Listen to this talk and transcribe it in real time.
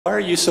Why are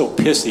you so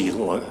pissy,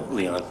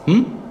 Leon?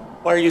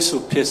 Why are you so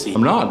pissy?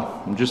 I'm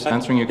not. I'm just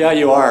answering your... Yeah,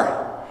 you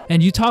are.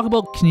 And you talk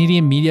about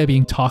Canadian media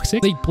being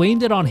toxic. They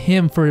blamed it on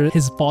him for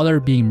his father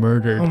being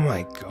murdered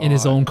in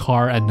his own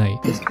car at night.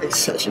 It's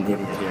such an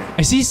idiot here.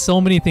 I see so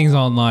many things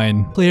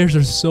online. Players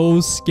are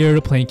so scared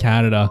to play in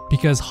Canada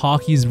because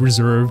hockey's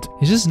reserved.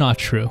 It's just not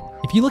true.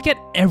 If you look at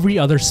every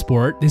other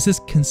sport, this is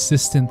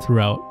consistent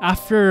throughout.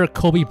 After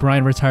Kobe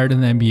Bryant retired in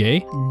the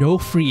NBA, no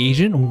free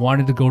agent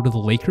wanted to go to the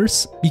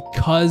Lakers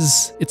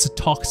because it's a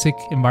toxic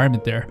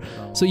environment there.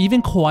 So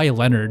even Kawhi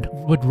Leonard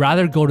would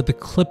rather go to the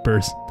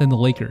Clippers than the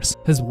Lakers.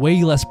 There's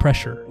way less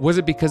pressure. Was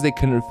it because they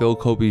couldn't fill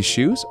Kobe's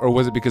shoes, or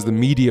was it because the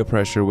media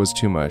pressure was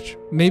too much?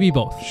 Maybe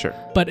both. Sure.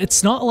 But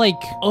it's not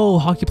like, oh,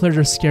 hockey players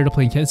are scared to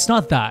play in Canada. It's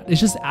not that. It's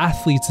just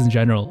athletes in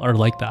general are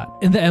like that.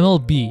 In the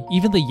MLB,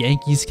 even the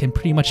Yankees can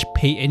pretty much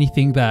pay anything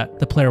that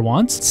the player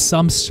wants.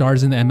 Some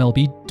stars in the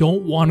MLB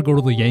don't want to go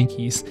to the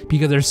Yankees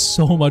because there's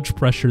so much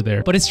pressure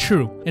there. But it's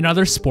true. In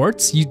other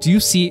sports, you do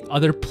see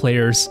other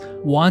players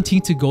wanting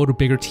to go to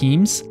bigger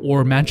teams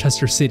or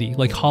Manchester City,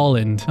 like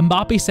Holland.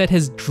 Mbappe said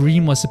his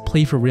dream was to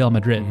play for Real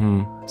Madrid.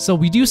 So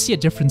we do see a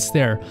difference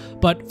there.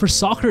 But for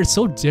soccer, it's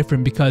so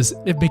different because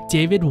if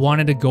McDavid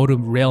wanted to go to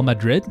Real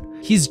Madrid,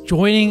 he's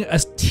joining a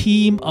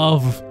team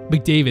of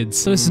McDavids.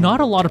 So it's not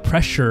a lot of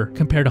pressure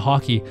compared to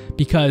hockey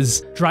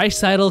because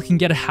Draisaitl can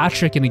get a hat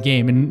trick in a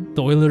game and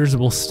the Oilers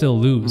will still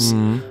lose.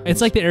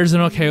 It's like the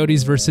Arizona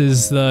Coyotes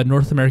versus the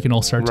North American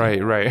All-Star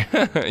team. Right.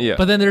 Yeah.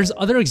 But then there's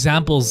other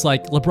examples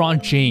like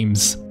LeBron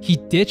James. He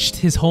ditched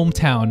his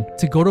hometown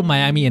to go to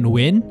Miami and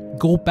win,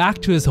 go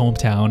back to his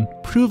hometown,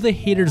 prove the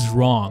haters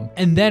wrong,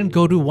 and then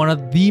go to one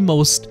of the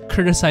most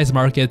criticized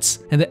markets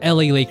in the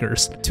LA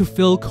Lakers to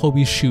fill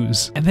Kobe's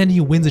shoes. And then he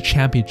wins a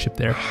championship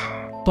there.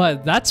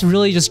 But that's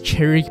really just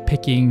cherry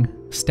picking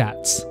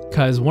stats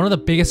because one of the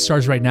biggest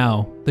stars right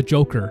now, the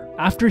Joker,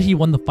 after he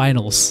won the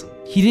finals,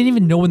 he didn't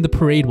even know when the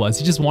parade was.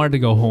 He just wanted to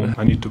go home.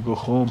 I need to go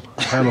home.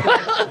 Hello.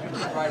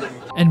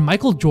 And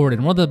Michael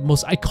Jordan, one of the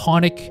most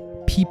iconic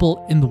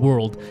people in the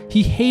world,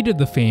 he hated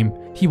the fame.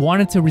 He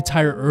wanted to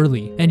retire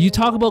early. And you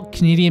talk about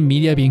Canadian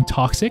media being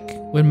toxic.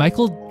 When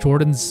Michael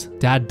Jordan's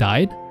dad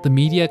died, the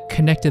media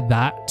connected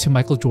that to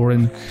Michael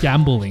Jordan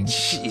gambling.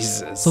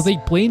 Jesus. So they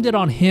blamed it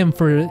on him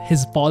for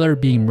his father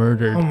being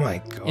murdered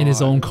in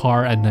his own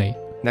car at night.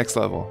 Next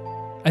level.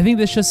 I think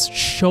this just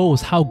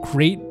shows how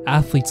great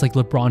athletes like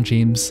LeBron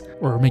James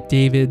or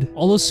McDavid,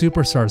 all those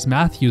superstars,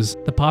 Matthews,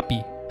 the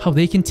Poppy, how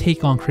they can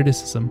take on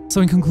criticism.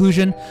 So in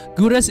conclusion,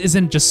 Gudas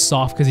isn't just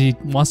soft because he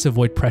wants to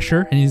avoid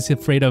pressure and he's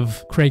afraid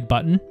of Craig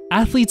Button.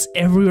 Athletes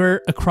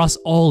everywhere across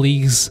all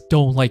leagues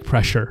don't like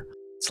pressure.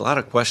 It's a lot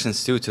of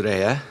questions too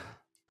today, eh?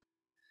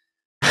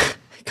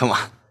 Come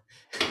on.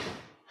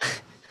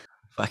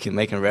 Fucking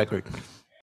making a record.